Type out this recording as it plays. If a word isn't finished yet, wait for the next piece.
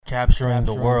Capturing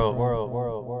the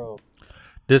world.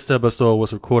 This episode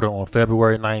was recorded on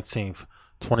February 19th,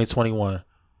 2021.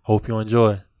 Hope you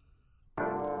enjoy.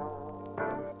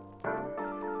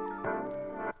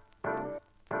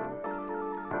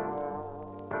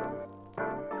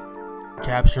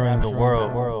 Capturing the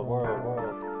world.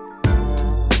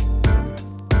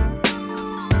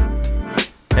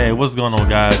 Hey, what's going on,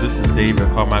 guys? This is David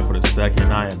Carmichael II,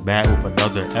 and I am back with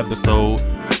another episode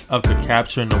of the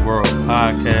Capturing the World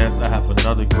podcast. I have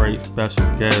another great special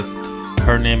guest.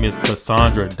 Her name is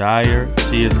Cassandra Dyer.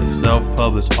 She is a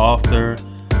self-published author,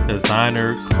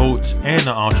 designer, coach, and an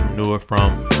entrepreneur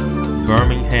from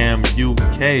Birmingham,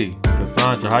 UK.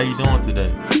 Cassandra, how you doing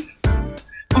today?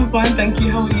 I'm fine, thank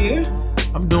you. How are you?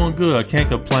 I'm doing good. I can't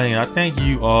complain. I think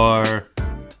you are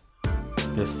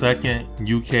the second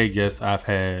UK guest I've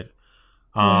had.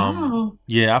 Wow.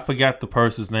 Yeah, I forgot the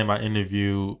person's name I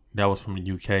interviewed that was from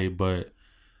the UK, but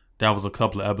that was a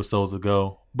couple of episodes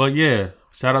ago. But yeah,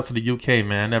 shout out to the UK,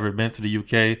 man. I never been to the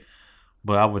UK,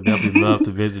 but I would definitely love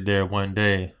to visit there one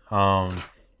day. Yeah,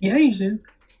 you should.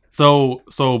 So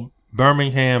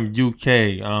Birmingham, UK.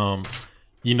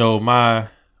 You know,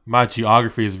 my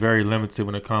geography is very limited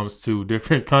when it comes to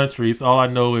different countries. All I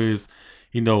know is,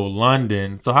 you know,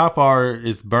 London. So how far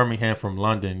is Birmingham from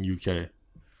London, UK?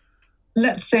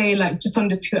 Let's say like just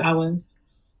under 2 hours.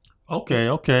 Okay.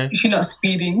 If you're not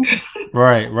speeding.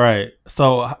 Right.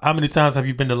 So how many times have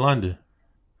you been to London?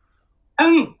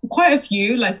 Quite a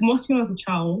few. Like most when I was a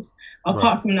child. Apart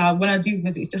Right. from now, when I do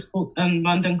visit, it's just for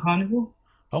London Carnival.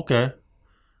 Okay.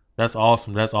 That's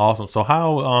awesome. So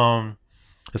how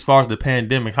as far as the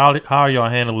pandemic, how are y'all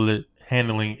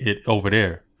handling it over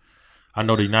there? I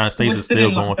know the United States We're is still still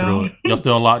in going through lockdown. it. Y'all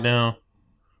still in lockdown?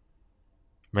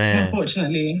 Man.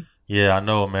 Unfortunately. Yeah, I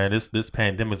know, man. This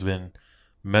pandemic's been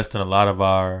messing a lot of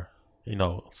our, you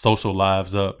know, social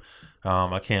lives up.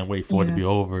 I can't wait for it to be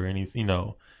over.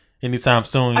 Anytime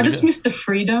soon. I just miss the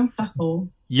freedom, that's all.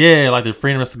 Yeah, like the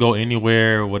freedom to go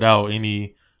anywhere without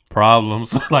any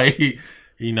problems. Like,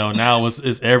 you know, now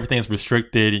it's everything's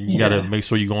restricted, and you got to make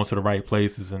sure you're going to the right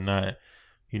places and not,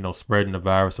 you know, spreading the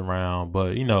virus around.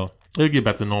 But you know, it'll get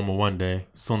back to normal one day,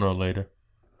 sooner or later.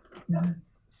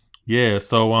 Yeah.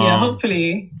 So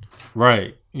Hopefully.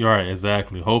 right. You're right.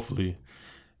 Exactly. Hopefully,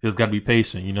 just got to be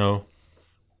patient. You know.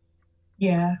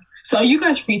 Yeah. So are you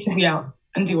guys free to be out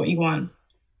and do what you want?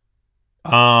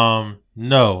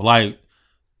 No, like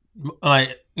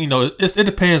you know, it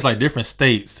depends. Like different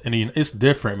states, and it's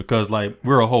different because like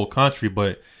we're a whole country,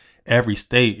 but every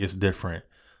state is different.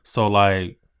 So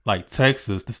like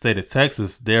Texas, the state of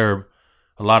Texas, there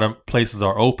a lot of places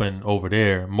are open over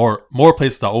there. More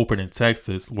places are open in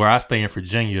Texas, where I stay in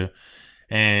Virginia,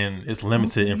 and it's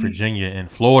limited in Virginia. In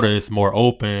Florida, it's more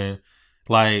open.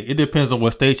 Like it depends on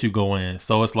what state you go in.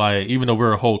 So it's like even though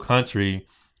we're a whole country,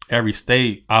 every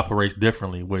state operates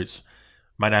differently, which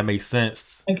might not make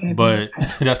sense, Okay. but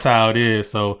that's how it is.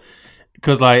 So,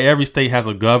 because like every state has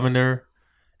a governor,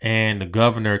 and the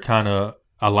governor kind of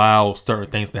allows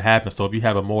certain things to happen. So if you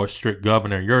have a more strict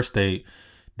governor in your state,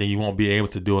 then you won't be able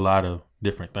to do a lot of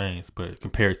different things. But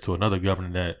compared to another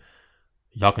governor that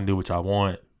y'all can do what y'all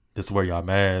want, just wear y'all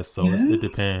mask. So it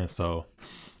depends. So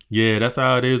yeah, that's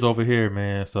how it is over here,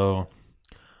 man. So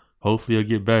hopefully it'll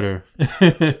get better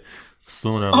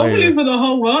sooner or Hopefully later. for the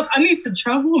whole world. I need to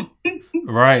travel.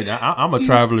 Right. I'm a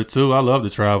traveler too. I love to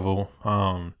travel.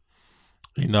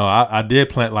 You know, I did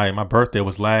plan, like my birthday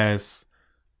was last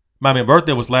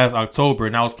October,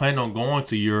 and I was planning on going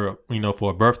to Europe, you know,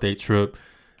 for a birthday trip.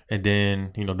 And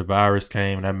then, you know, the virus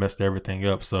came and that messed everything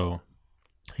up. So,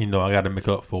 you know, I got to make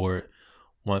up for it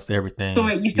once everything. So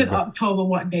wait, you said October,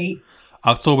 what date?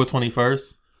 October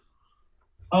 21st.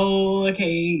 Oh,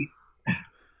 okay.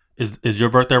 Is your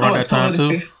birthday around that time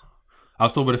October the too? 5th.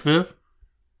 October the 5th?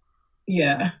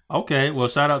 Yeah. Okay. Well,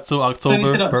 shout out to When October you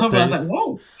said October, I was birthdays. like,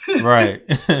 whoa. Right.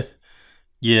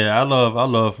 Yeah, I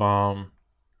love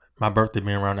my birthday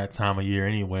being around that time of year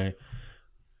anyway.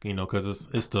 You know, because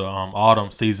it's the autumn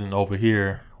season over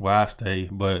here where I stay.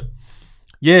 But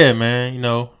yeah, man, you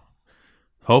know,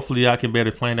 hopefully I can be able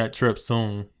to plan that trip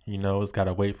soon. You know, it's got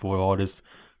to wait for all this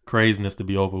craziness to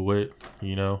be over with,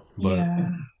 you know. But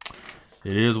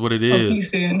it is what it Hopefully is.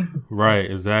 soon.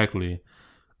 Right, exactly.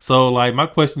 So like my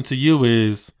question to you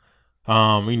is,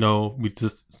 you know, we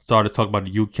just started talking about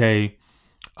the UK.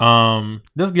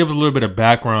 Just give us a little bit of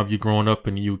background of you growing up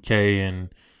in the UK, and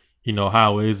you know,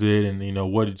 how is it, and you know,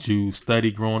 what did you study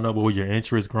growing up, what were your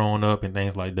interests growing up, and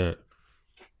things like that.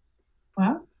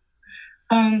 Well,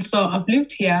 so I've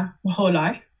lived here my whole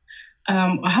life.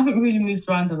 I haven't really moved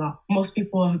around a lot. Most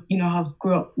people, have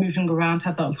grew up moving around,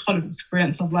 had that whole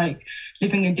experience of like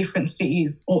living in different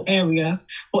cities or areas.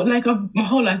 But like my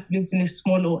whole life lived in this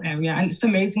small little area, and it's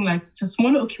amazing. Like it's a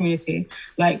small little community.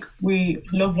 Like we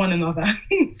love one another.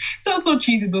 Sounds so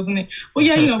cheesy, doesn't it? But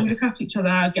yeah, we look after each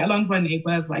other, get along with our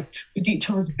neighbors, like we do each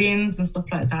other's bins and stuff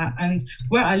like that. And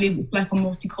where I live, it's like a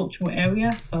multicultural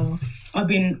area, so I've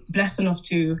been blessed enough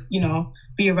to,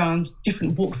 be around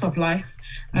different walks of life.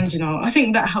 And, I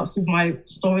think that helps with my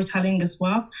storytelling as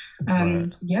well. And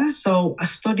Right. yeah, so I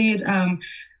studied,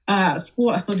 at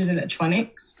school, I studied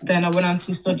electronics. Then I went on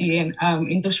to studying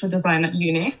industrial design at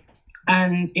uni.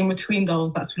 And in between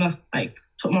those, that's when I like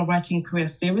took my writing career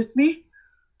seriously.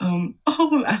 I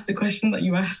hope I've asked the question that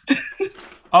you asked.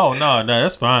 Oh no, no,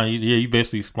 that's fine. Yeah, you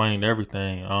basically explained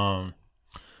everything.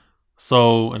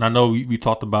 So and I know we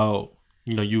talked about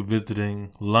you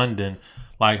visiting London.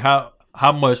 Like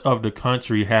how much of the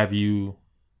country have you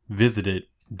visited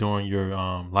during your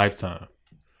lifetime?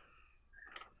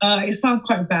 It sounds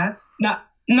quite bad. Not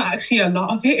actually a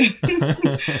lot of it.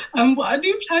 But I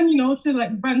do plan, to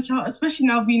like branch out, especially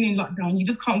now being in lockdown. You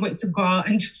just can't wait to go out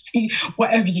and just see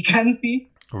whatever you can see.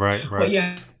 Right, But right.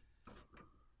 yeah,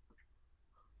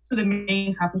 to the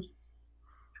main capital.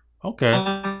 Okay.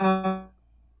 Uh,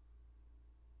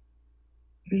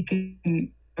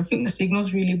 I think the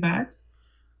signal's really bad.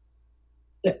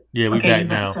 Yeah. Yeah, we Okay, back you're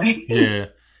back. now. Sorry. Yeah,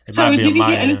 it might Sorry, be on did you my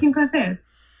hear end. anything I said?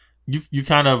 You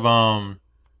kind of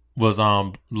was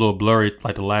a little blurry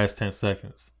like the last 10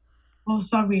 seconds. Oh,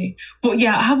 sorry. But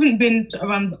yeah, I haven't been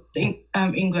around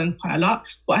England quite a lot,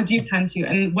 but I do plan to.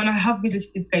 And when I have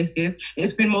visited places,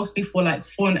 it's been mostly for like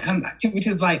fun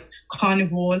activities like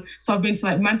carnival. So I've been to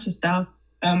like Manchester.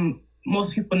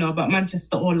 Most people know about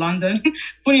Manchester or London.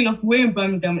 Funny enough, we're in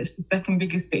Birmingham. It's the second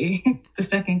biggest city, the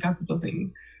second capital city.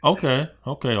 Okay,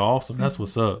 okay, awesome. That's Mhm.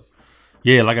 what's up.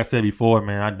 Yeah, like I said before,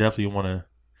 man, I definitely want to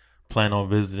plan on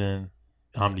visiting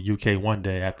the UK one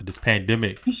day after this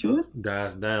pandemic You should.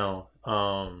 dies down.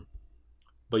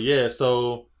 But yeah,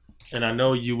 so and I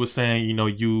know you were saying,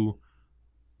 you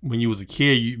when you was a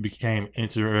kid, you became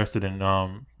interested in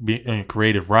in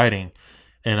creative writing,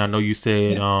 and I know you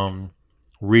said Yeah.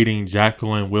 reading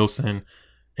Jacqueline Wilson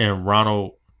and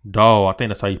Ronald Dahl. I think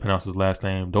that's how you pronounce his last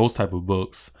name. Those type of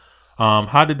books.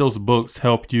 How did those books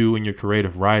help you in your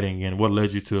creative writing, and what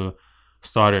led you to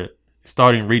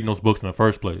starting reading those books in the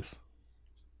first place?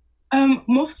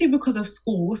 Mostly because of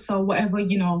school. So whatever,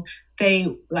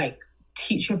 they like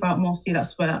teach you about mostly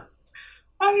that's where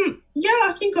yeah,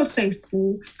 I think I'd say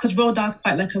school because Roald Dahl's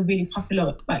quite like a really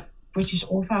popular like British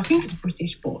author. I think it's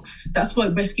British, but that's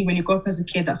what basically when you grow up as a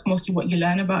kid, that's mostly what you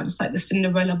learn about, just like the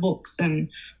Cinderella books and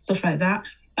stuff like that.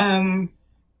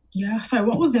 Yeah, sorry,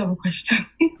 what was the other question?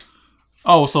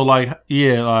 Oh, so like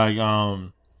yeah, like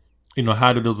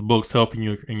how did those books help in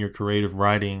your creative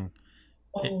writing?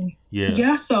 Eh, Oh, Yeah,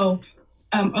 yeah, so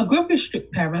I grew up with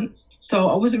strict parents, so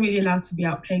I wasn't really allowed to be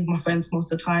out playing with my friends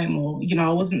most of the time, or I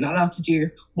wasn't allowed to do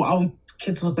what our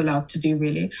kids was allowed to do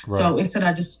really. right. So instead,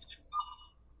 I just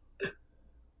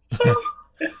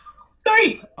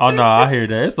sorry, Oh no, I hear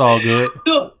that. It's all good.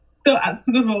 don't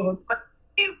answer the phone.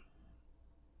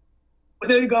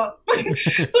 There we go.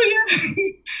 So yeah,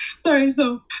 sorry.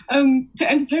 So to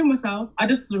entertain myself, I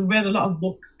just read a lot of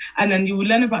books, and then you would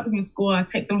learn about them in school. I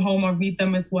take them home, I read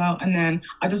them as well, and then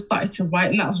I just started to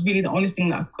write, and that was really the only thing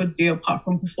that I could do apart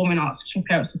from performing arts, which my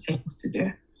parents would take us to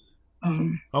do.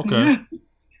 Okay. Yeah.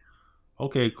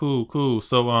 Okay, cool, cool.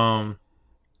 So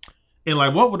and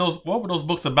like what were those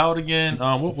books about again?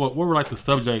 What were like the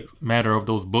subject matter of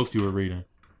those books you were reading?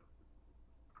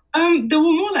 They were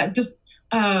more like just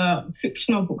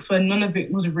fictional books where none of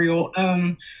it was real.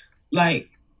 Like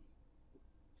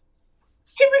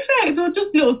to be fair, they were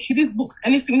just little kiddies books.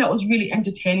 Anything that was really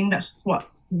entertaining, that's just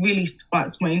what really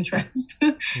sparked my interest.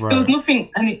 There was Right. nothing,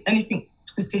 anything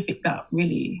specific that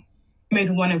really made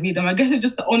me want to read them. I guess it's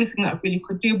just the only thing that I really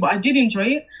could do, but I did enjoy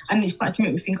it. And it started to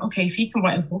make me think, okay, if he can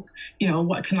write a book,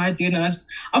 what can I do? And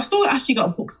I've still actually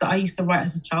got books that I used to write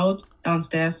as a child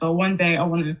downstairs. So one day I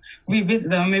want to revisit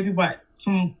them, maybe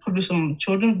publish some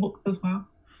children's books as well.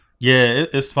 Yeah,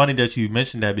 it's funny that you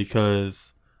mentioned that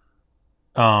because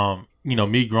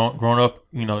me growing up,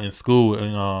 in school,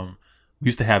 and we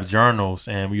used to have journals,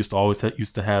 and we used to always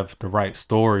used to have to write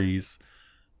stories.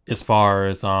 As far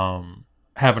as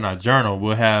having our journal,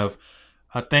 we'll have,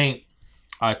 I think,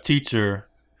 our teacher,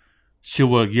 she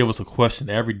would give us a question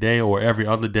every day or every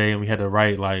other day, and we had to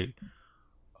write like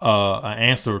an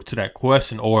answer to that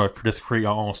question or just create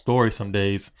our own story some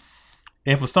days.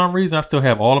 And for some reason, I still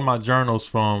have all of my journals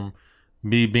from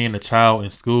me being a child in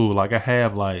school. Like I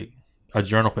have like a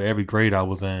journal for every grade I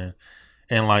was in.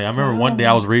 And like I remember one day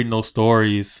I Wow. was reading those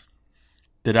stories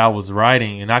that I was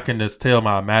writing, and I can just tell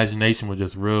my imagination was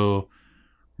just real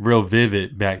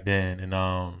vivid back then.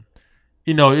 And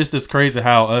it's just crazy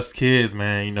how us kids,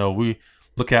 man, we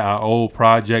look at our old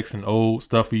projects and old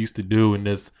stuff we used to do, and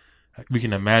this we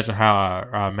can imagine how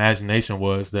our imagination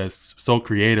was. That's so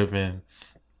creative, and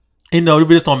we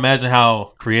just don't imagine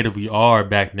how creative we are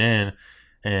back then.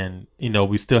 And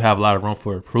we still have a lot of room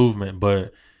for improvement,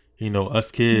 but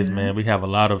us kids, Yeah. man, we have a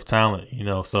lot of talent.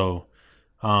 So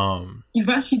You've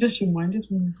actually just reminded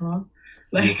me as well.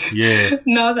 Like, yeah.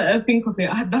 now that I think of it,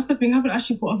 that's the thing. I haven't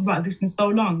actually thought about this in so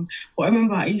long. But I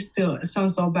remember I used to, it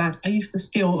sounds so bad, I used to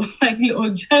steal like little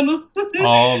journals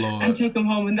Oh and Lord. take them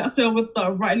home. And that's where I would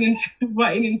start writing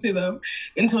into them.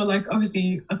 Until, like,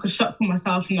 obviously I could shop for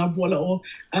myself, and I bought a little,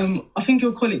 I think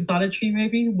you'll call it Dollar Tree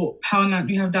maybe, what Poundland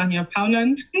we have down here,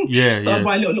 Poundland. Yeah, So I'd yeah.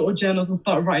 buy little journals and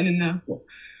start writing in there. But,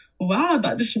 wow,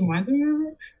 that just reminded me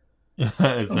of it.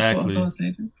 Exactly. Of what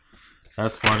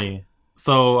That's funny.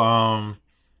 So,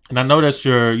 and I know that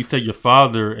you said your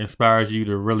father inspires you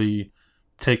to really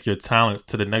take your talents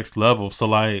to the next level. So,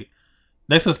 like,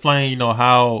 let's explain,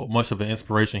 how much of an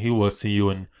inspiration he was to you,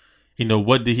 and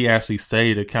what did he actually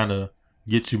say to kind of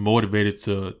get you motivated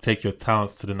to take your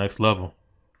talents to the next level?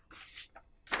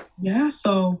 Yeah,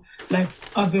 so like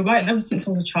I've been writing ever since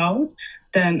I was a child.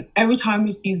 Then every time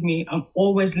he sees me, I'm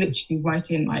always literally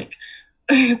writing like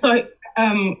so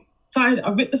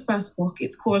I've written the first book.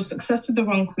 It's called Success with the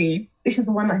Wrong Queen. This is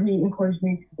the one that he encouraged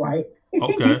me to write.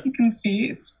 Okay. You can see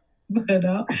it's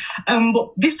better. But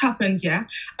this happened, yeah.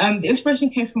 The inspiration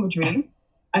came from a dream.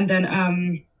 And then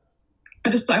I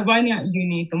just started writing at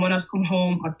uni. Then when I'd come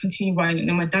home, I'd continue writing. And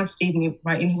then my dad stayed me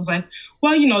writing. He was like,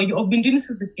 well, you've been doing this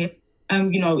as a kid.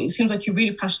 It seems like you're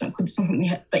really passionate because it's something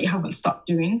that you haven't stopped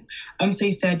doing. So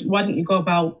he said, why don't you go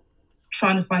about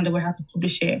trying to find a way how to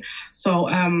publish it? So,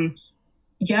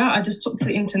 I just took to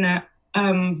the internet,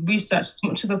 researched as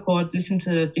much as I could, listened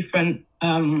to different,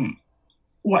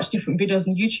 watched different videos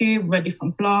on YouTube, read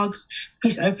different blogs,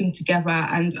 pieced everything together,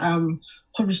 and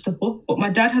published a book. But my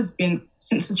dad has been,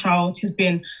 since a child, he's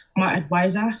been my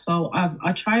advisor. So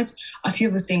I tried a few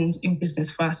other things in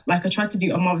business first. Like I tried to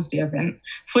do a Mother's Day event.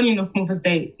 Funny enough, Mother's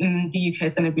Day in the UK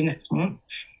is going to be next month.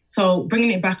 So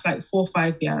bringing it back like 4 or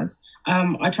 5 years,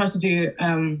 I tried to do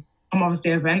a Mother's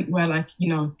Day event where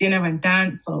dinner and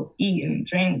dance, or eat and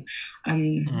drink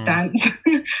and dance.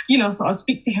 So I'll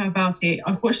speak to him about it.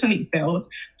 Unfortunately, it failed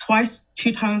twice,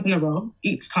 2 times in a row.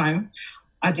 Each time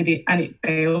I did it and it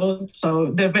failed.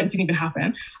 So the event didn't even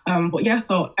happen.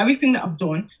 So everything that I've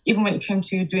done, even when it came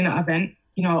to doing that event,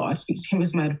 I speak to him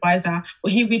as my advisor,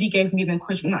 but he really gave me the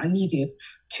encouragement that I needed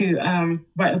to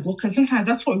write a book. And sometimes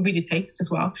that's what it really takes as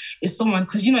well, is someone,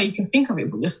 because you can think of it,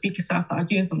 but you'll speak yourself out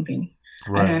doing something.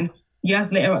 Right. And then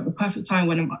years later, at the perfect time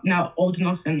when I'm now old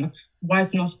enough and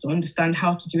wise enough to understand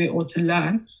how to do it or to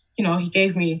learn, he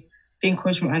gave me the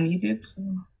encouragement I needed. So.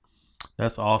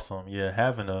 That's awesome. Yeah,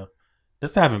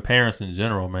 having parents in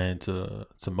general, man, to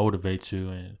motivate you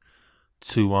and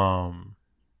to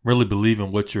really believe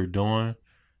in what you're doing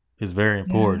is very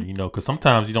important. Because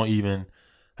sometimes you don't even,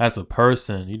 as a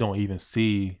person, you don't even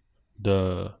see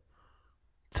the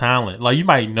talent. Like you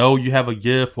might know you have a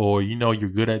gift, or you're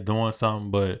good at doing something,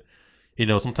 but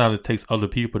sometimes it takes other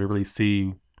people to really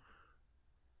see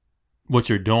what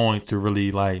you're doing to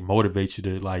really like motivate you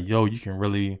to like, yo, you can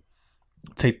really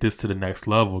take this to the next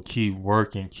level. Keep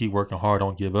working hard,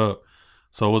 don't give up.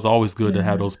 So it's always good to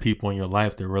have those people in your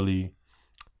life that really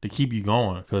to keep you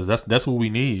going, because that's what we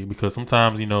need. Because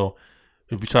sometimes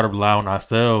if we try to rely on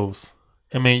ourselves,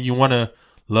 I mean, you want to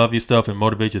love yourself and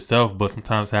motivate yourself, but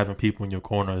sometimes having people in your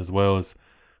corner as well is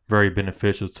very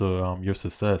beneficial to your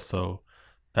success. So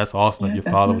that's awesome that your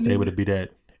father was able to be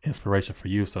that inspiration for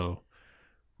you. So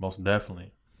most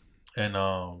definitely.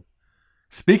 And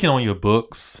speaking on your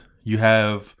books,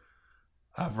 I've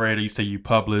read it, you say you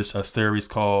published a series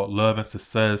called Love and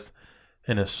Success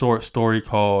and a short story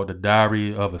called The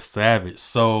Diary of a Savage.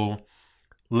 So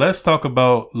let's talk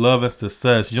about Love and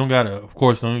Success. You don't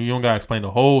gotta explain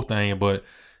the whole thing, but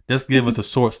just give us a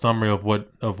short summary of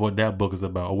what that book is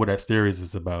about, or what that series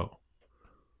is about.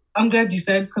 I'm glad you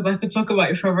said, because I could talk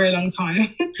about it for a very long time.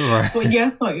 Right. But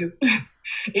yes, so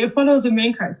it follows a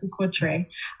main character called Trey,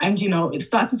 and it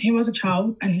starts with him as a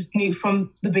child, and he knew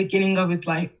from the beginning of his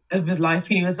life.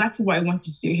 He knew exactly what he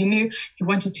wanted to do. He knew he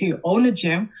wanted to own a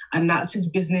gym, and that's his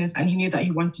business. And he knew that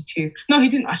he wanted to. No, he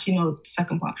didn't actually know the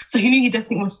second part. So he knew he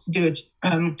definitely wanted to do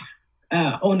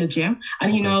own a gym,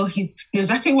 and he knew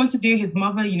exactly what he wanted to do. His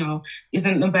mother,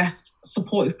 isn't the best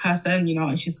supportive person,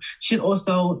 and she's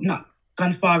also not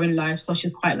gone far in life, so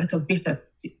she's quite like a bitter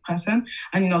person,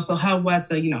 and so her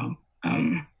words are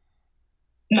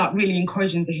not really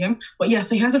encouraging to him. But yeah,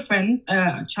 so he has a friend,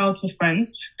 a childhood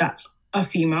friend that's a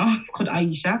female called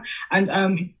Aisha,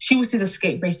 and she was his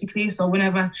escape basically. So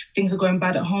whenever things are going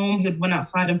bad at home, he'd run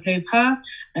outside and play with her,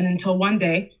 and until one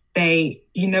day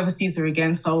he never sees her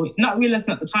again. So not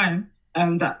realizing at the time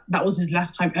that was his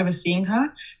last time ever seeing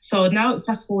her. So now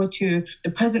fast forward to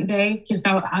the present day, he's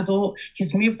now an adult,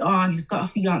 he's moved on, he's got a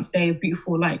fiance, a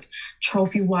beautiful like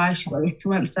trophy wife, she's an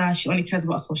influencer, she only cares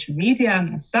about social media and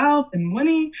herself and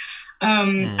money.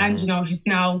 And he's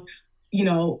now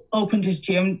opened his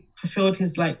gym, fulfilled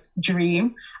his like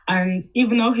dream, and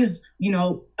even though he's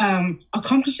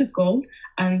accomplished his goal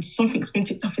and something's been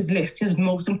ticked off his list, his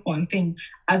most important thing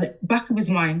at the back of his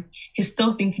mind, he's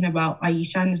still thinking about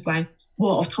Aisha and he's like,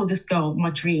 well, I've told this girl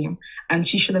my dream and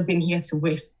she should have been here to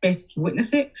basically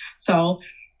witness it. So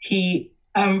he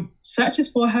searches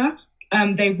for her,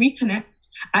 they reconnect,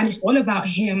 and it's all about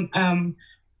him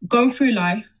going through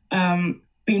life,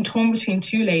 being torn between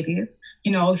two ladies.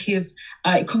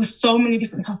 It covers so many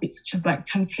different topics, such as like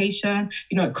temptation,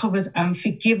 it covers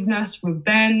forgiveness,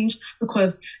 revenge,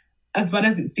 because as bad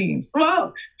as it seems.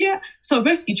 Well, yeah. So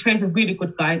basically, Trey's a really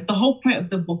good guy. The whole point of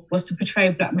the book was to portray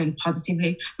Black men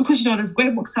positively, because there's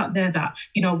great books out there that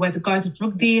where the guy's a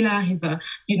drug dealer, he's a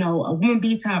a woman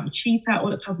beater, a cheater, all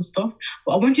that type of stuff.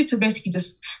 But I wanted to basically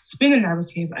just spin the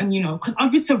narrative, and because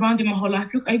I've been surrounded my whole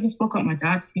life. Look, I even spoke about my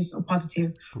dad, who's a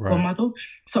positive role model.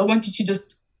 So I wanted to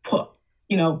just put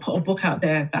a book out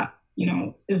there that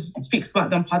speaks about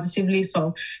them positively.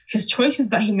 So his choices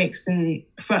that he makes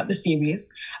throughout the series,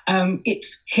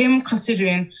 it's him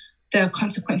considering the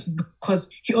consequences, because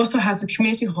he also has a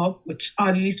community hub, which I'll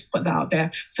at least put that out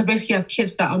there. So basically he has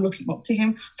kids that are looking up to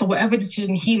him. So whatever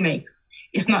decision he makes,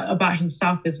 it's not about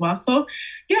himself as well. So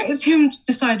yeah, it's him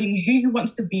deciding who he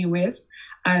wants to be with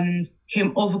and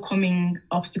him overcoming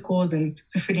obstacles and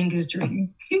fulfilling his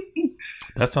dream.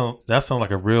 That sounds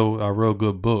like a real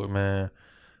good book, man.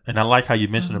 And I like how you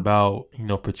mentioned about,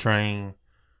 portraying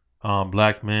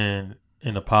Black men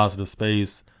in a positive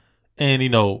space,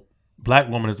 and, Black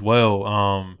women as well.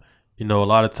 A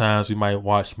lot of times we might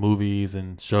watch movies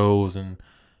and shows and,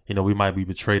 we might be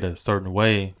portrayed a certain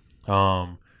way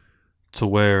to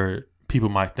where people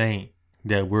might think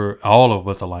that all of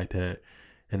us are like that.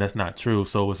 And that's not true.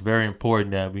 So it's very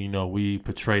important that we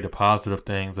portray the positive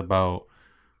things about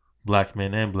Black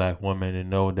men and Black women, and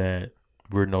know that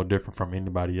we're no different from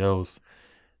anybody else.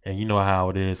 And you know how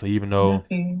it is. So even though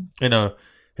in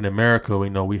America,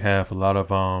 we have a lot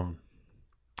of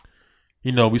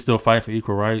we still fight for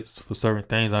equal rights for certain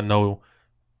things. I know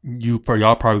y'all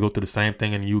probably go through the same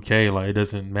thing in the UK. Like, it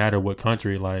doesn't matter what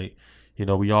country. Like,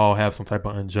 we all have some type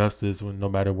of injustice no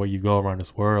matter where you go around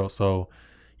this world. So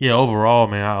yeah, overall,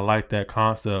 man, I like that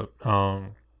concept.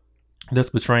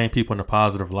 Just portraying people in a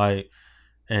positive light.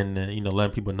 And,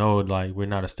 letting people know, like, we're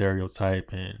not a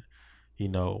stereotype and,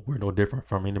 we're no different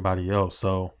from anybody else.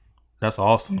 So that's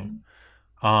awesome.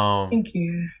 Thank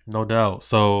you. No doubt.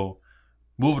 So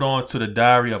moving on to The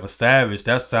Diary of a Savage,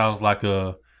 that sounds like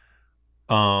I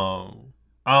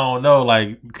don't know,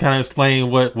 like, kind of explain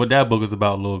what that book is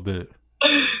about a little bit.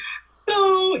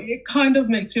 So it kind of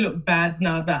makes me look bad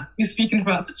now that you're speaking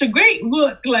about such a great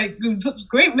book, like such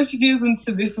great messages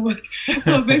into this book.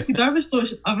 So basically, Diary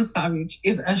of a Savage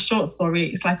is a short story.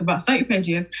 It's like about 30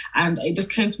 pages, and it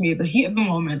just came to me at the heat of the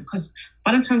moment because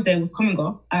Valentine's Day was coming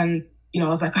up, and I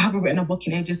was like, I haven't written a book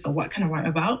in ages, so what can I write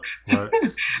about? Right.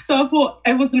 So I thought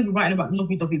everyone's going to be writing about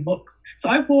lovey-dovey books. So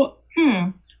I thought,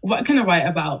 what can I write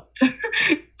about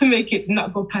to make it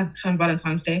not go past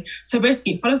Valentine's Day? So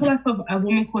basically, it follows the life of a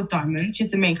woman called Diamond.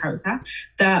 She's the main character.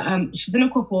 She's in a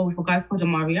couple with a guy called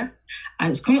Amariat,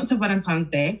 and it's coming up to Valentine's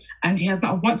Day, and he has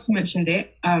not once mentioned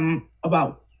it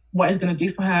about what he's going to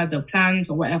do for her, the plans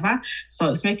or whatever. So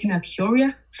it's making her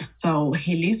curious. So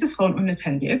he leaves his phone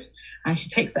unattended, and she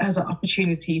takes it as an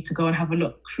opportunity to go and have a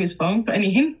look through his phone for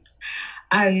any hints.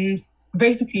 And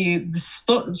basically, the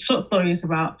short story is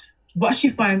about what she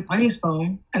finds on his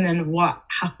phone, and then what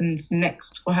happens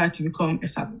next for her to become a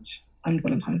savage on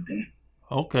Valentine's Day.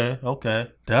 Okay.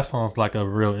 That sounds like a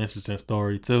real interesting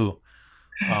story too.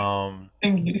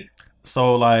 Thank you.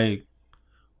 So, like,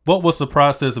 what was the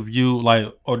process of you, like,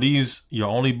 are these your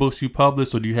only books you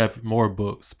publish, or do you have more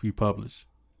books you publish?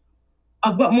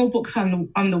 I've got more books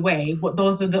on the way, but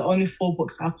those are the only 4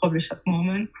 books I've published at the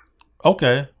moment.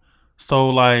 Okay. So,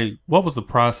 like, what was the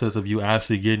process of you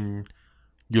actually getting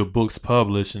your books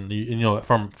published, and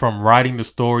from writing the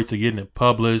story to getting it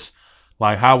published?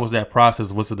 Like, how was that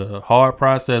process? Was it a hard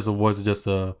process, or was it just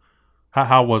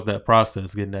how was that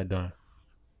process getting that done?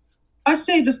 I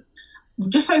say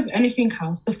just like anything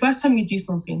else, the first time you do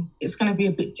something, it's going to be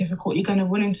a bit difficult. You're going to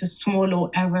run into small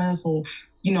little errors or,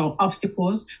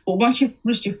 obstacles. But once you've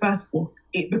published your first book,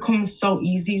 it becomes so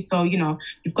easy. So,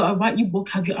 you've got to write your book,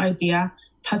 have your idea,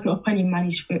 type it up on your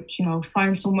manuscript,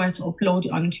 find somewhere to upload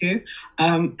it onto.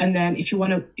 And then if you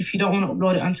don't want to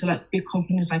upload it onto like big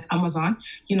companies like Amazon,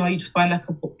 you just find like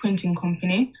a book printing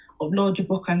company, upload your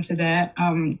book onto there,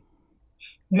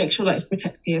 make sure that it's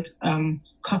protected,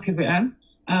 copywritten,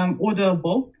 order a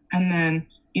book, and then,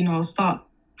 start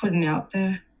putting it out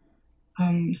there.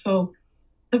 So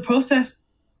the process,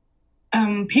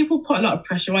 people put a lot of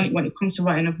pressure on it when it comes to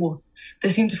writing a book. They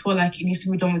seem to feel like it needs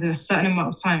to be done within a certain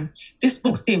amount of time. This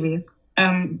book series,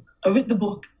 I wrote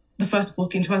the first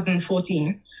book in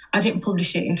 2014. I didn't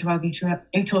publish it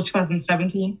until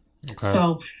 2017. Okay.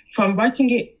 So from writing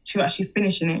it to actually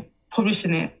finishing it,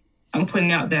 publishing it, and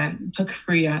putting it out there, it took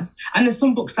 3 years. And there's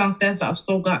some books downstairs that I've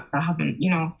still got that I haven't,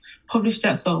 published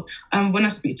yet. So when I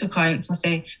speak to clients, I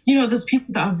say, there's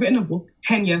people that have written a book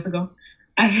 10 years ago.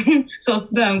 And so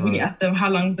when you ask them how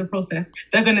long is the process,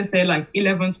 they're going to say like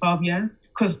 11, 12 years.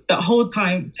 Because the whole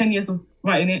time, 10 years of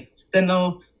writing it, then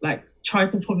they'll like try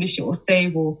to publish it or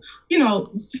save or,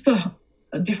 it's just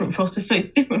a different process. So it's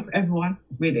different for everyone,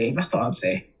 really. That's what I'd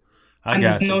say.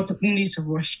 There's no need to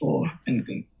rush or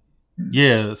anything.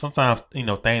 Yeah, sometimes,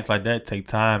 things like that take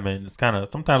time, and it's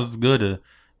sometimes it's good to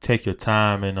take your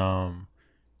time and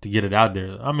to get it out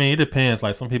there. I mean, it depends.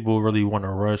 Like some people really want to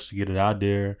rush to get it out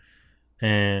there.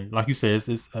 And like you said,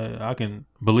 it's I can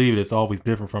believe it's always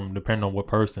different from depending on what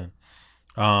person.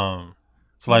 So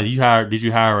like did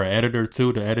you hire an editor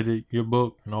too to edit your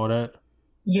book and all that?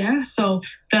 Yeah. So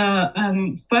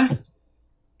the first,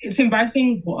 it's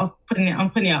embarrassing what I'm putting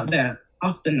it out there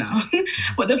often now.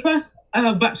 But the first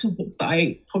batch of books that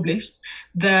I published,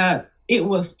 it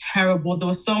was terrible. There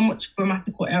was so much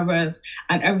grammatical errors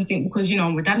and everything because,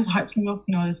 my dad had hyped me up,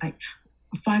 I was like,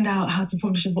 find out how to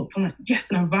publish a book. So I'm like,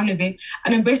 yes, and I ran with it.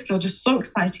 And then basically I was just so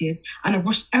excited and I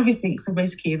rushed everything. So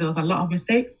basically there was a lot of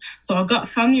mistakes. So I got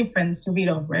family and friends to read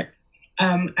over it.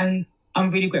 And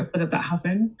I'm really grateful that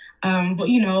happened. But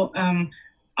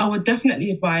I would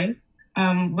definitely advise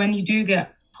when you do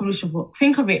publish a book,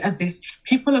 think of it as this.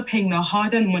 People are paying their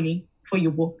hard-earned money for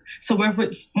your book. So whether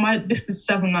this is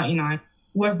 $7.99,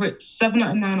 whether it's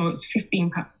 $7.99 or it's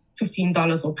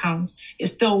 $15 or pounds,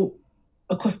 it's still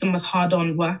a customer's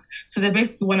hard-earned work. So they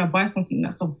basically want to buy something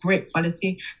that's of great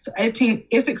quality. So editing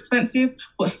is expensive,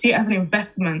 but see it as an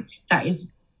investment that is,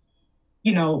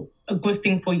 a good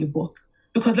thing for your book.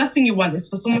 Because last thing you want is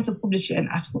for someone to publish it and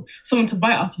ask for someone to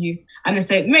buy it off you and they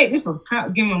say, mate, this was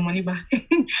crap, give me my money back.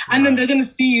 And then they're going to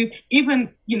sue you.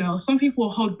 Even, some people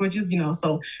hold grudges,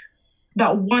 so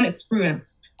that one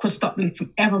experience could stop them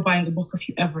from ever buying a book of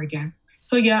you ever again.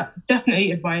 So yeah,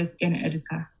 definitely advise getting an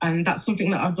editor. And that's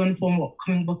something that I've done for an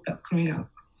upcoming book that's coming out.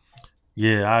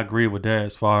 Yeah, I agree with that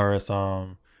as far as,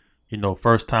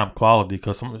 first time quality,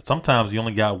 because sometimes you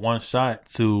only got one shot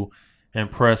to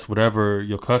impress whatever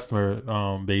your customer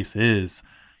base is,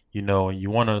 and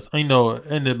you want to,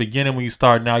 in the beginning when you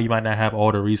start now, you might not have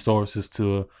all the resources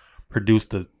to produce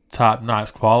the top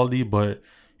notch quality, but,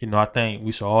 I think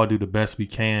we should all do the best we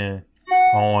can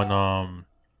on,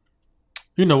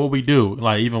 what we do.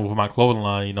 Like even with my clothing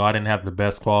line, I didn't have the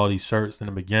best quality shirts in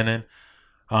the beginning.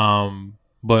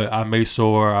 But I made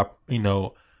sure I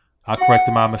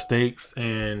corrected my mistakes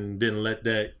and didn't let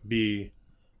that be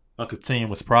a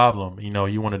continuous problem.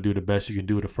 You want to do the best you can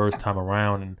do the first time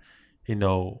around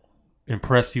and,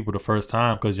 impress people the first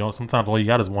time because, sometimes all you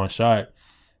got is one shot.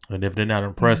 And if they're not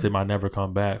impressed, they might never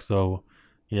come back. So,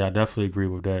 yeah, I definitely agree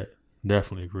with that.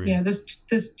 Definitely agree. Yeah,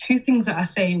 there's two things that I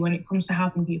say when it comes to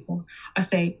helping people. I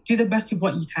say, do the best with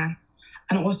what you can.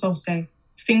 And I also say,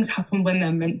 things happen when they're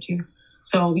meant to.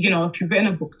 So, if you've written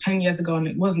a book 10 years ago and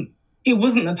it wasn't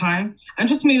the time. And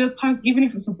trust me, there's times, even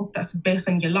if it's a book that's based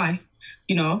on your life,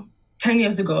 10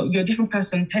 years ago, you're a different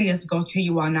person 10 years ago to who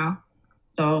you are now.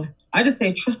 So I just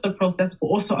say, trust the process, but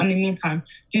also in the meantime,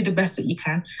 do the best that you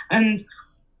can. And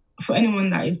for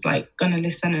anyone that is like going to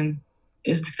listen and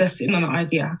is just sitting on an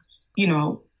idea,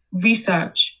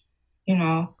 research,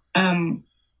 plan,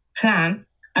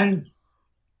 and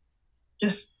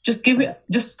just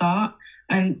start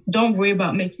and don't worry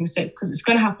about making mistakes because it's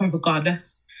going to happen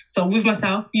regardless. So with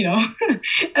myself,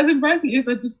 as embarrassing as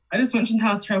I just mentioned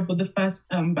how terrible the first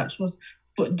batch was,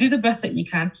 but do the best that you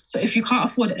can. So if you can't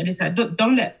afford an editor,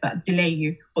 don't let that delay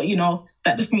you. But,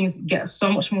 that just means get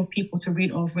so much more people to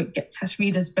read over it, get test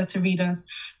readers, better readers,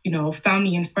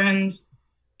 family and friends,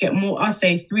 get more, I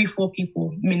say 3-4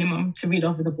 people minimum to read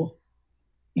over the book.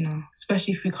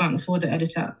 especially if we can't afford the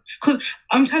editor. Because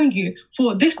I'm telling you,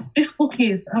 for this book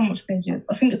is how much pages?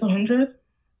 I think it's 100.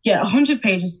 Yeah, 100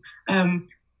 pages.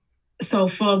 So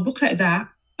for a book like that,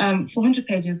 for 100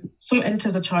 pages, some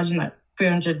editors are charging like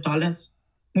 $300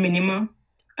 minimum.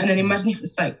 And then imagine if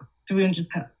it's like 300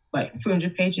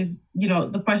 pages,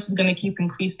 the price is going to keep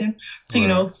increasing. So,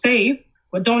 Right. Save,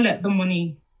 but don't let the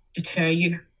money deter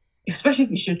you, especially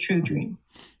if it's your true dream.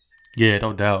 Yeah,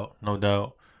 no doubt. No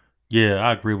doubt. Yeah,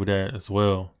 I agree with that as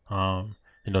well.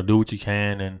 Do what you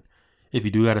can, and if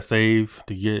you do gotta save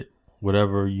to get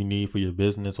whatever you need for your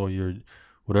business or your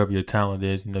whatever your talent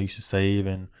is, you should save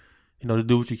and just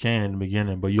do what you can in the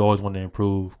beginning. But you always want to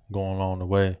improve going along the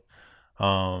way.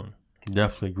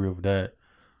 Definitely agree with that.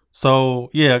 So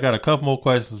yeah, I got a couple more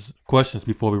questions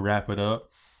before we wrap it up.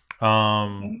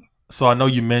 So I know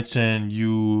you mentioned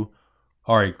you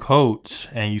are a coach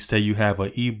and you say you have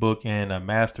an ebook and a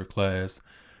master class.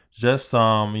 Just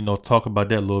talk about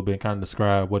that a little bit and kind of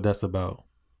describe what that's about.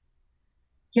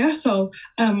 Yeah, so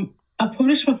I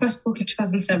published my first book in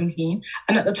 2017,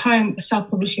 and at the time,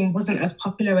 self-publishing wasn't as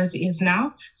popular as it is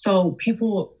now. So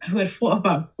people who had thought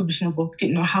about publishing a book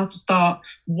didn't know how to start,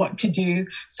 what to do.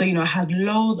 So, I had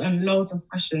loads and loads of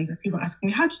questions that people asking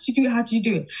me, how did you do it? How did you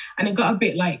do it? And it got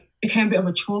became a bit of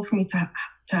a chore for me to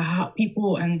help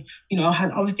people, and I had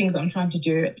other things that I'm trying to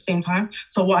do at the same time.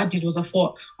 So what I did was I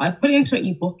thought I'd put it into an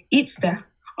ebook. Each step,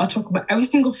 I'll talk about every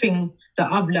single thing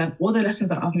that I've learned, all the lessons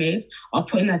that I've made. I'll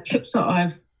put in the tips that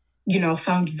I've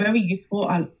found very useful.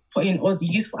 I'll put in all the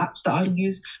useful apps that I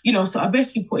use. So I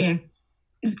basically put in.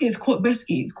 It's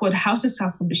called How to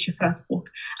Self-Publish Your First Book,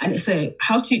 and it's a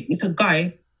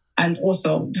guide, and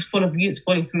also just full of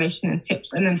useful information and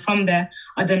tips. And then from there,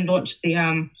 I then launched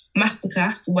the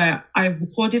masterclass where I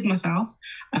recorded myself,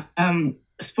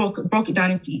 broke it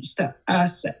down into each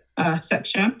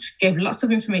section, gave lots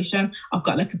of information. I've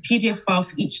got like a PDF file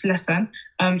for each lesson.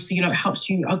 So, it helps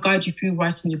you, I'll guide you through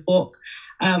writing your book.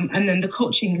 And then the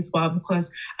coaching as well,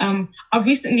 because I've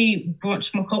recently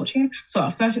branched my coaching. So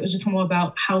at first it was just more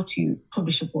about how to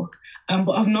publish a book.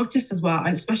 But I've noticed as well,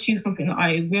 and especially something that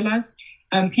I realized,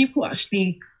 people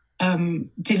actually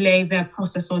delay their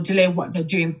process or delay what they're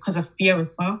doing because of fear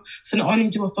as well. So not only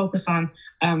do I focus on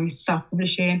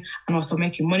self-publishing and also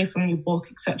making money from your book,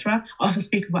 etc., I also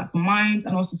speak about the mind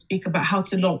and also speak about how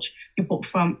to launch your book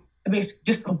from basically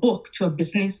just a book to a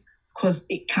business, because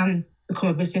it can become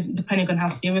a business depending on how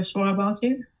serious you are about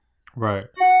it. Right.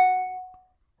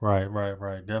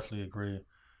 Definitely agree.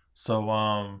 So,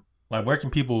 where can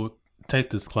people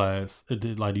take this class?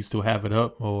 Do you still have it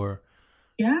up or?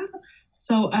 Yeah.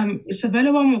 So it's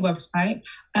available on my website.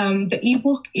 The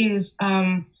ebook is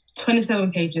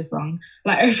 27 pages long.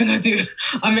 Like everything I do,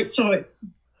 I make sure it's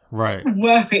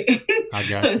worth it. I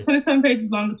got So it's 27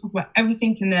 pages long. I talk about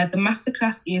everything in there. The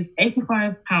masterclass is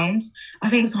 £85. I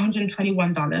think it's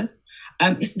 $121.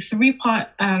 It's a 3-part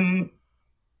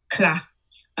class.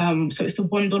 So it's a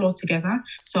 $1 altogether.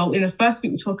 So in the first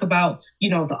week, we talk about,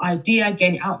 the idea,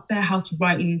 getting it out there, how to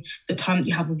write in the time that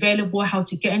you have available, how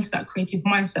to get into that creative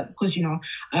mindset, because, a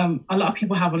lot of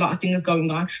people have a lot of things going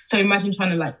on. So imagine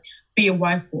trying to be a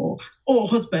wife or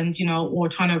husband, or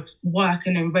trying to work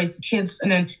and then raise the kids.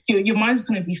 And then your mind's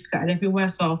going to be scattered everywhere.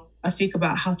 So I speak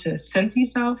about how to center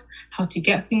yourself, how to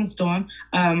get things done.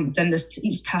 Then there's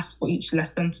each task for each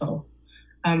lesson. So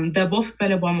they're both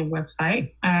available on my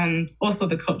website, and also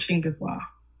the coaching as well.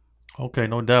 Okay,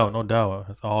 no doubt.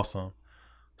 That's awesome.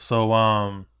 So,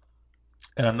 and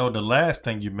I know the last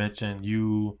thing you mentioned,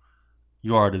 you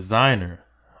are a designer.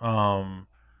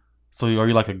 So are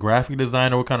you like a graphic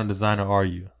designer? What kind of designer are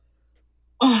you?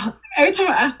 Oh, every time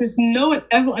I ask this, no one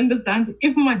ever understands it.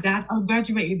 Even my dad, I'm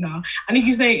graduated now, and if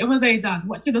I say, Dad,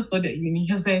 what did I study at uni?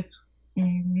 He'll say,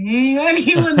 and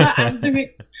he will not answer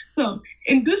it. So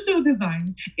industrial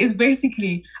design is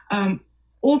basically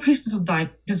all pieces of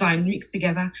design mixed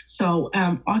together. So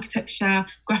architecture,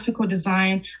 graphical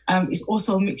design, is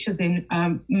also mixtures in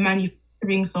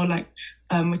manufacturing, so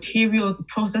materials, the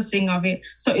processing of it.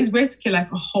 So it's basically like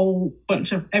a whole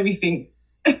bunch of everything.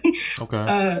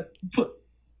 Okay.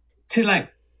 To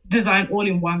design all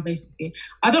in one, basically.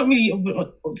 I don't really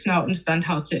up to now understand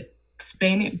how to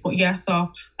explain it, but yeah,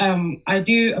 so I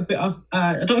do a bit of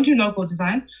I don't do logo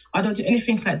design, I don't do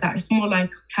anything like that. It's more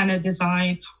like planner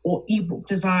design or ebook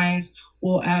designs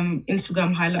or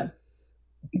Instagram highlights,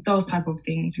 those type of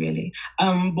things really.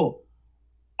 But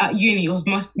at uni it was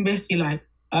basically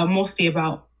mostly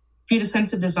about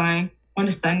user-centered design,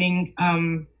 understanding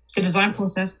the design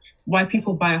process, why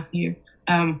people buy off you,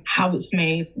 how it's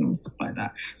made and stuff like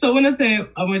that. So when I say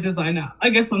I'm a designer, I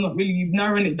guess I'm not really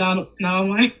narrowing it down up to now,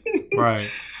 am I? Right.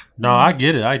 No, I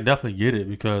get it. I definitely get it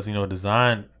because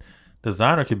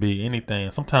designer could be anything.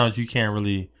 Sometimes you can't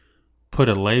really put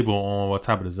a label on what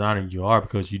type of designer you are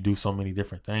because you do so many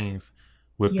different things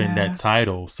within that Yeah.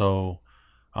 title. So,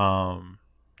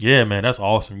 yeah, man, that's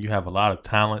awesome. You have a lot of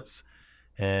talents,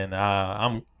 and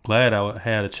I'm glad I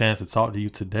had a chance to talk to you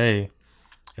today.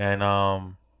 And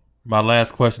my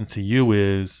last question to you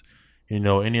is,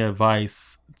 any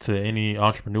advice to any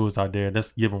entrepreneurs out there?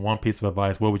 Let's give them one piece of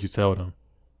advice. What would you tell them?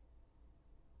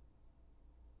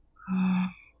 Uh,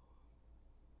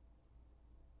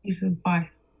 Piece of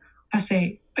advice. I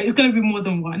say it's gonna be more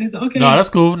than one. Is it okay? No, that's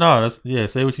cool. No,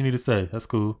 say what you need to say. That's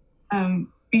cool.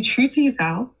 Be true to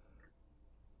yourself.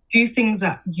 Do things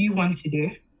that you want to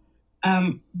do.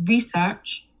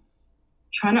 Research.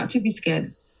 Try not to be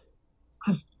scared,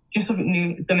 because doing something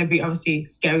new is gonna be obviously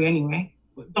scary anyway.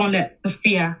 But don't let the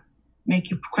fear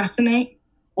make you procrastinate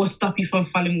or stop you from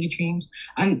following your dreams.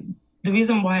 And the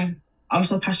reason why I'm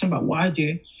so passionate about what I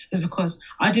do is because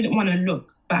I didn't want to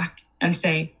look back and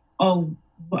say, oh,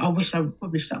 but I wish I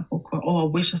published that book, or I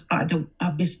wish I started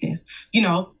a business.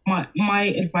 My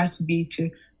advice would be to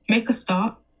make a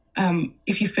start.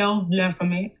 If you fail, learn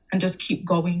from it and just keep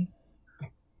going.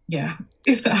 Yeah,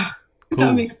 if that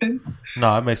Cool. makes sense.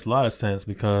 No, it makes a lot of sense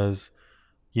because,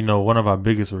 one of our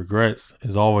biggest regrets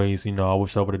is always, I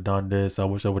wish I would have done this. I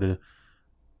wish I would have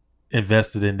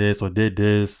invested in this or did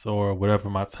this or whatever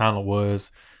my talent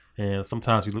was. And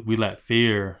sometimes we let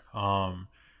fear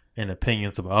and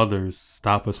opinions of others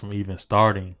stop us from even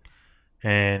starting.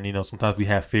 And, sometimes we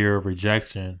have fear of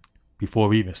rejection before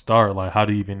we even start. Like, how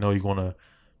do you even know you're going to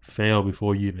fail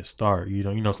before you even start?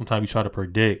 Sometimes we try to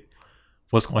predict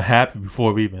what's going to happen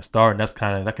before we even start. And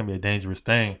that can be a dangerous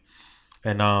thing.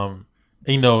 And,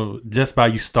 just by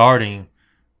you starting,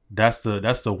 that's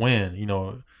the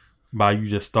win, by you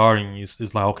just starting, it's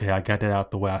like, okay, I got that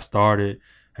out the way I started,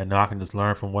 and now I can just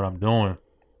learn from what I'm doing.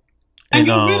 And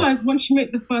you realize once you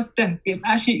make the first step, it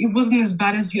wasn't as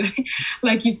bad as you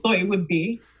like you thought it would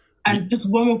be. And just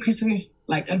one more piece of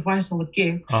advice I would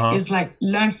give is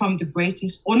learn from the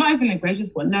greatest, or not even the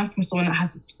greatest, but learn from someone that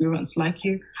has experience like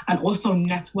you, and also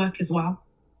network as well.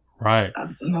 Right.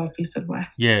 That's another piece of advice.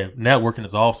 Yeah, networking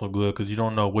is also good because you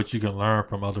don't know what you can learn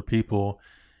from other people.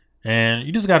 And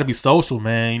you just got to be social,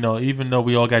 man. Even though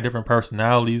we all got different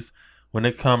personalities, when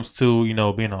it comes to,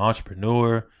 being an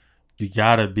entrepreneur, you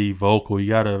got to be vocal. You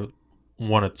got to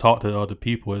want to talk to other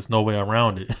people. There's no way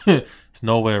around it. There's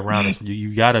no way around it. So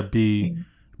you got to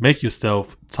make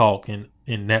yourself talk and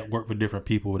network with different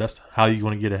people. That's how you're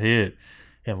going to get ahead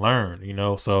and learn,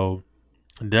 So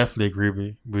I definitely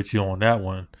agree with you on that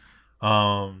one.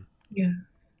 Yeah.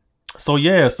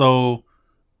 So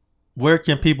where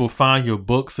can people find your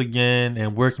books again,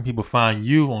 and where can people find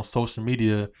you on social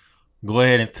media? Go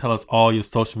ahead and tell us all your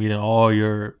social media and all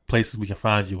your places we can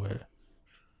find you at.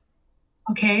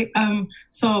 Okay,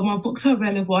 so my books are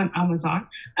available on Amazon.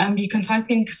 You can type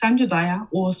in Cassandra Dyer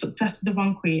or Success to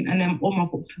Divine Queen, and then all my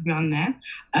books will be on there.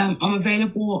 I'm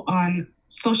available on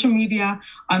social media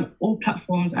on all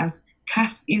platforms as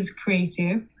Cass is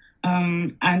Creative.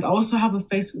 And I also have a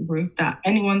Facebook group that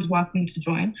anyone's welcome to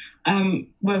join,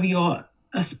 whether you're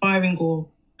aspiring or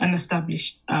an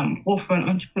established author and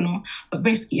entrepreneur. But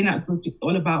basically in that group, it's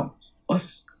all about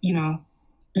us,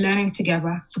 learning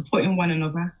together, supporting one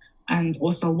another. And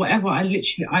also whatever I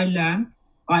learn,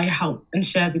 I help and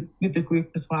share with the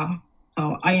group as well.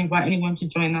 So I invite anyone to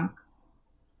join that.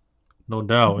 No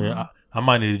doubt. Yeah, I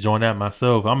might need to join that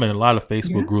myself. I'm in a lot of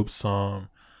Facebook groups, a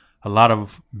lot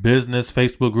of business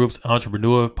Facebook groups,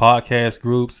 entrepreneur podcast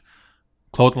groups,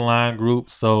 clothing line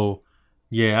groups. So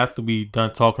yeah, after we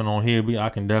done talking on here, I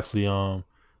can definitely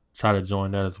try to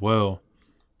join that as well.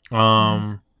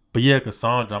 But yeah,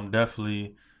 Cassandra, I'm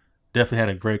definitely had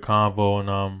a great convo,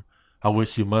 and I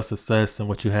wish you much success in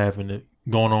what you have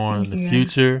going on in the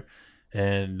future,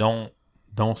 and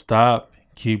don't stop,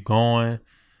 keep going.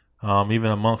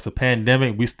 Even amongst the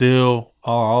pandemic, we still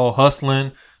are all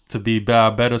hustling to be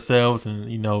our better selves, and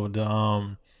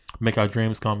to make our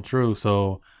dreams come true.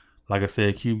 So, like I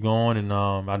said, keep going, and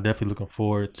I'm definitely looking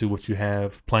forward to what you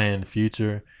have planned in the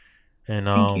future. And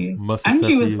much success and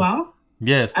you to as well.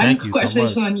 Yes, thank you so much.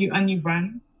 Congratulations on your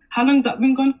brand. How long has that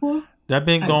been going for? That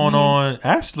been going on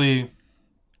actually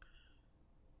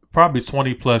probably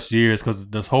 20 plus years, because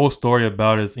this whole story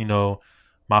about it is,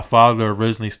 my father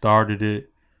originally started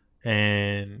it,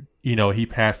 and he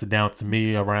passed it down to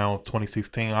me around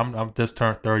 2016. I'm just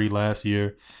turned 30 last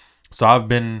year, so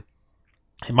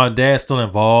my dad's still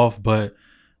involved, but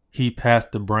he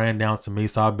passed the brand down to me,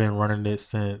 so I've been running it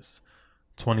since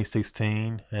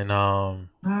 2016, and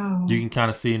Wow. you can kind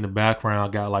of see in the background, I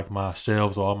got like my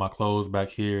shelves, all my clothes back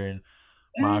here, and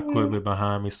my equipment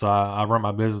behind me. So I run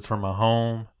my business from my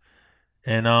home,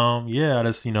 and yeah, I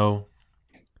just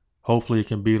hopefully it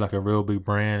can be like a real big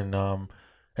brand, and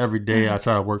every day I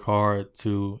try to work hard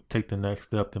to take the next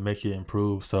step to make it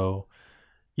improve. So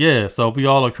yeah, so we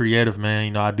all are creative,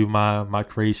 man. I do my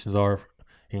creations are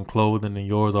in clothing, and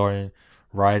yours are in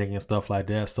writing and stuff like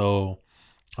that. So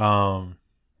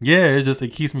yeah,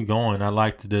 it keeps me going. I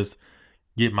like to just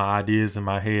get my ideas in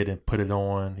my head and put it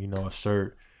on, a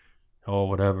shirt or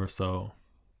whatever. So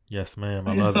yes, ma'am,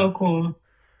 I It's love so it. cool.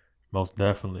 Most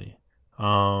definitely.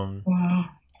 Wow.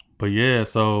 But yeah,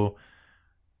 so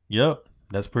yep,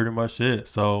 that's pretty much it.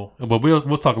 So, but we'll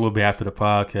talk a little bit after the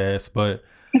podcast. But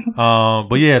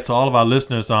yeah, to all of our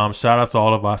listeners, shout out to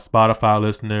all of our Spotify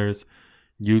listeners,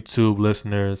 YouTube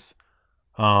listeners,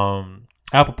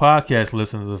 Apple Podcast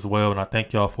listeners as well. And I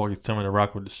thank y'all for continuing to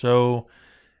rock with the show.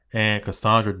 And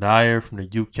Cassandra Dyer from the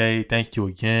UK, thank you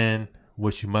again.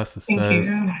 Wish you much Thank success.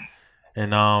 you.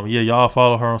 And yeah, y'all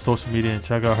follow her on social media and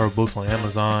check out her books on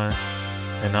Amazon.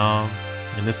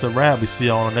 And it's a wrap. We see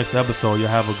y'all on the next episode. Y'all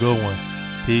have a good one.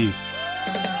 Peace.